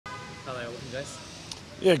How are they all looking, Jace?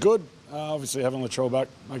 Yeah, good. Obviously, having Latrell back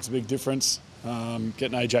makes a big difference.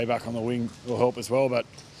 Getting AJ back on the wing will help as well, but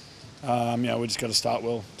we just got to start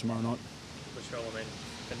well tomorrow night. Latrell, I mean,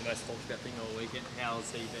 been the most talked about thing all weekend. How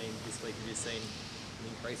has he been this week? Have you seen an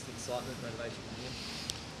increase in excitement, motivation from him?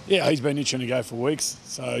 Yeah, he's been itching to go for weeks.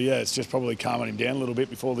 So, yeah, it's just probably calming him down a little bit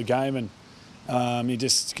before the game, and you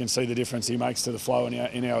just can see the difference he makes to the flow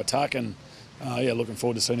in our attack, and looking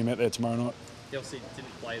forward to seeing him out there tomorrow night. He obviously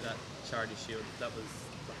didn't play that Charity Shield. That was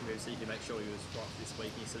like a move so you can make sure he was right for this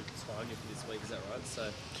week. You sort of targeted for this week, is that right? So.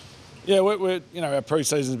 Yeah, our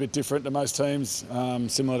pre-season's a bit different to most teams.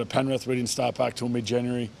 Similar to Penrith, we didn't start back till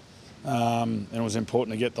mid-January, and it was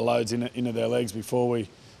important to get the loads into their legs before we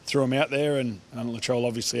threw them out there. And Latrell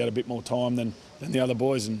obviously had a bit more time than the other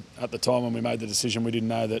boys. And at the time when we made the decision, we didn't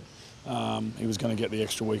know that he was going to get the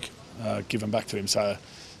extra week given back to him. So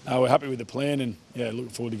we're happy with the plan, and looking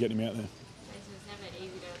forward to getting him out there. It's never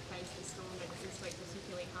easy to face the Storm, but this week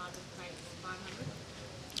particularly hard with Craig's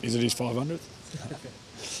 500. Is it his 500th?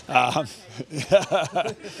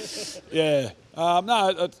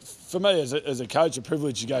 For me as a coach, a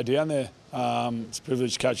privilege to go down there. It's a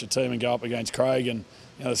privilege to coach a team and go up against Craig, and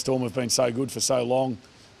the Storm have been so good for so long.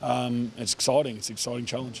 It's exciting. It's an exciting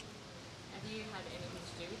challenge. Have you had anything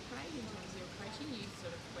to do with Craig in terms of your coaching? You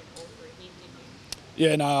sort of went all through him, didn't you?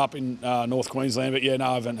 Yeah, no, up in North Queensland, but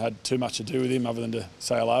I haven't had too much to do with him other than to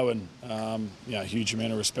say hello, and a huge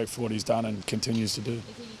amount of respect for what he's done and continues to do. Is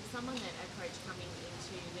he someone that a coach coming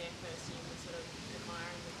into their first year would sort of admire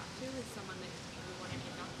and look up to? Is someone that you want to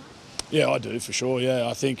end up like? Yeah, I do, for sure. Yeah,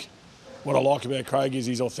 I think what I like about Craig is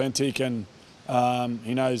he's authentic, and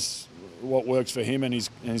he knows what works for him, and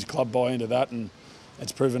his club buy into that, and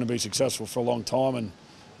it's proven to be successful for a long time. And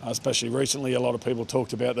especially recently, a lot of people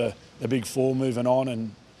talked about the big four moving on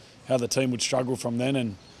and how the team would struggle from then,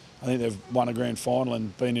 and I think they've won a grand final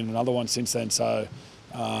and been in another one since then. So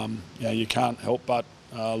you can't help but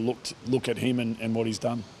look at him and what he's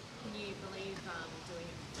done. Can you believe doing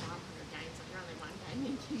 500 games? Like, you're only one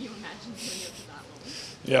game. Can you imagine doing it for that long?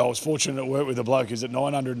 Yeah, I was fortunate to work with a bloke who's at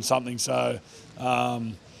 900 and something. So,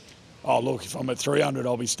 if I'm at 300,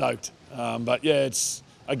 I'll be stoked. But yeah, it's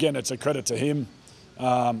a credit to him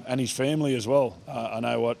and his family as well. I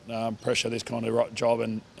know what pressure this kind of job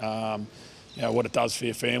and what it does for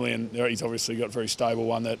your family, and he's obviously got a very stable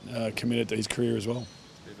one that committed to his career as well.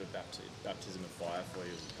 It's a bit of a baptism of fire for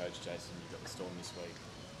you as a coach, Jason. You've got the Storm this week,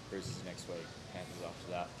 Bruce's next week, Panthers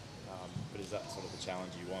after that. But is that sort of the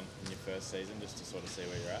challenge you want in your first season, just to sort of see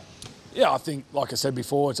where you're at? Yeah, I think, like I said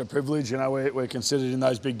before, it's a privilege. We're considered in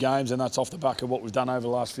those big games, and that's off the back of what we've done over the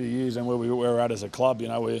last few years and where we're at as a club.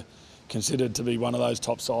 We're considered to be one of those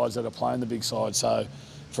top sides that are playing the big side. So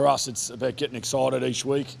for us, it's about getting excited each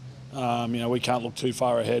week. We can't look too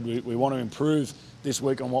far ahead. We want to improve this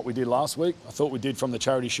week on what we did last week. I thought we did from the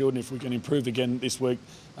Charity Shield, and if we can improve again this week,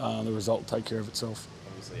 the result will take care of itself.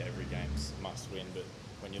 Obviously, every game's must win, but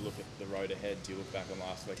when you look at the road ahead, do you look back on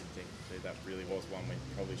last week and think that really was one we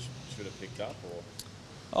probably should have picked up? Or?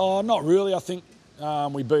 Oh, not really. I think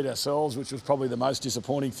we beat ourselves, which was probably the most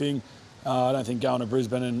disappointing thing. I don't think going to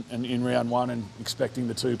Brisbane and in round one and expecting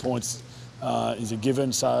the 2 points is a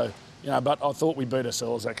given. So, but I thought we beat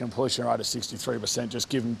ourselves. That completion rate of 63% just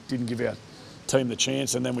didn't give our team the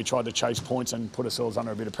chance, and then we tried to chase points and put ourselves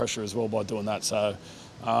under a bit of pressure as well by doing that. So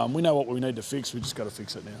we know what we need to fix. We just got to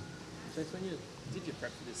fix it now. So when you did your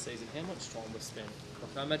prep for this season, how much time was spent?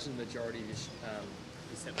 Like, I imagine the majority of your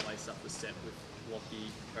set play stuff was set with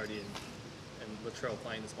Lockie, Cody, and Latrell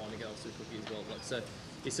playing this final together, also Cookie as well. So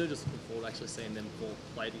you're still just looking forward to actually seeing them all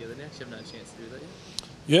play together now? You haven't had a chance to do that yet?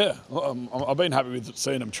 Yeah, I've been happy with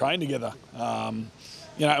seeing them train together. And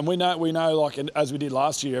we know, like as we did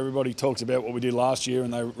last year, everybody talks about what we did last year,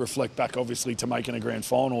 and they reflect back obviously to making a grand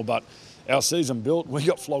final. But our season built, we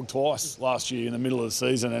got flogged twice last year in the middle of the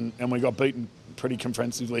season, and we got beaten pretty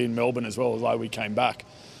comprehensively in Melbourne as well, although we came back.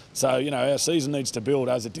 So our season needs to build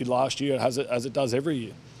as it did last year, as it does every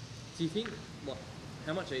year. Do you think,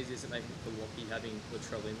 how much easier is it making for Lockie having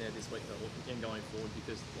Latrell in there this week and going forward?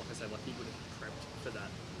 Because, like I said, he would have prepped for that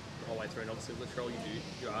the whole way through. And obviously, Latrell,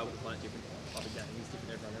 you're able to play a different type of game. He's different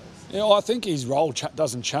than everyone else. Yeah, I think his role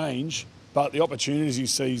doesn't change, but the opportunities he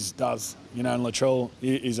sees does. And Latrell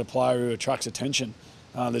is a player who attracts attention.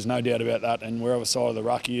 There's no doubt about that. And wherever side of the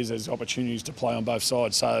ruck he is, there's opportunities to play on both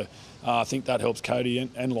sides. So I think that helps Cody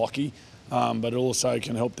and Lockie, but it also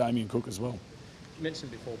can help Damien Cook as well. You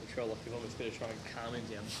mentioned before Latrell, you've almost got to try and calm him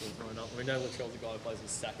down before throwing up. We know Latrell's a guy who plays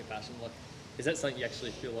with a stack of passion. Is that something you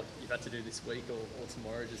actually feel like you've had to do this week or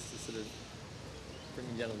tomorrow, just to sort of bring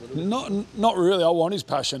him down a little bit? Not really. I want his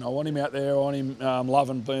passion. I want him out there. I want him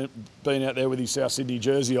loving being out there with his South Sydney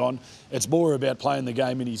jersey on. It's more about playing the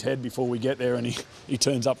game in his head before we get there and he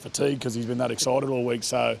turns up fatigued because he's been that excited all week.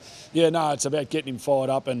 So, yeah, no, it's about getting him fired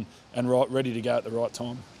up and ready to go at the right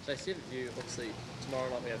time. So, you have a view, obviously, tomorrow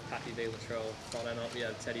night we have Pappy v Latrell, Friday night we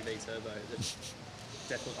have Teddy v Turbo.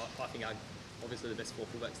 Definitely, I think, are obviously the best four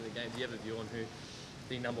fullbacks in the game. Do you have a view on who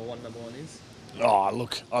the number one is? Oh,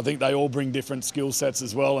 look, I think they all bring different skill sets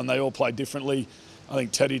as well and they all play differently. I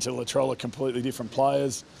think Teddy to Latrell are completely different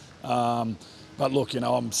players. But look,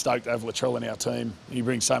 I'm stoked to have Latrell in our team. He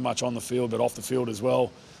brings so much on the field, but off the field as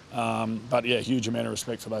well. But yeah, huge amount of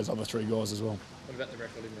respect for those other three guys as well. What about the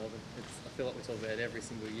record in Melbourne? I feel like we talk about it every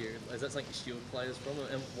single year. Is that something you shield players from?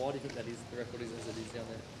 And why do you think that is the record is as it is down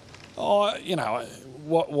there? Oh,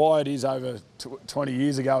 why it is over 20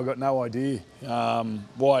 years ago, I've got no idea.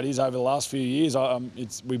 Why it is over the last few years,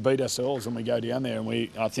 we beat ourselves when we go down there, and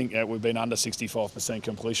I think we've been under 65%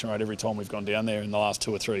 completion rate every time we've gone down there in the last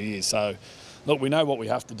 2 or 3 years. So, look, we know what we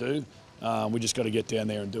have to do. We just got to get down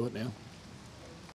there and do it now.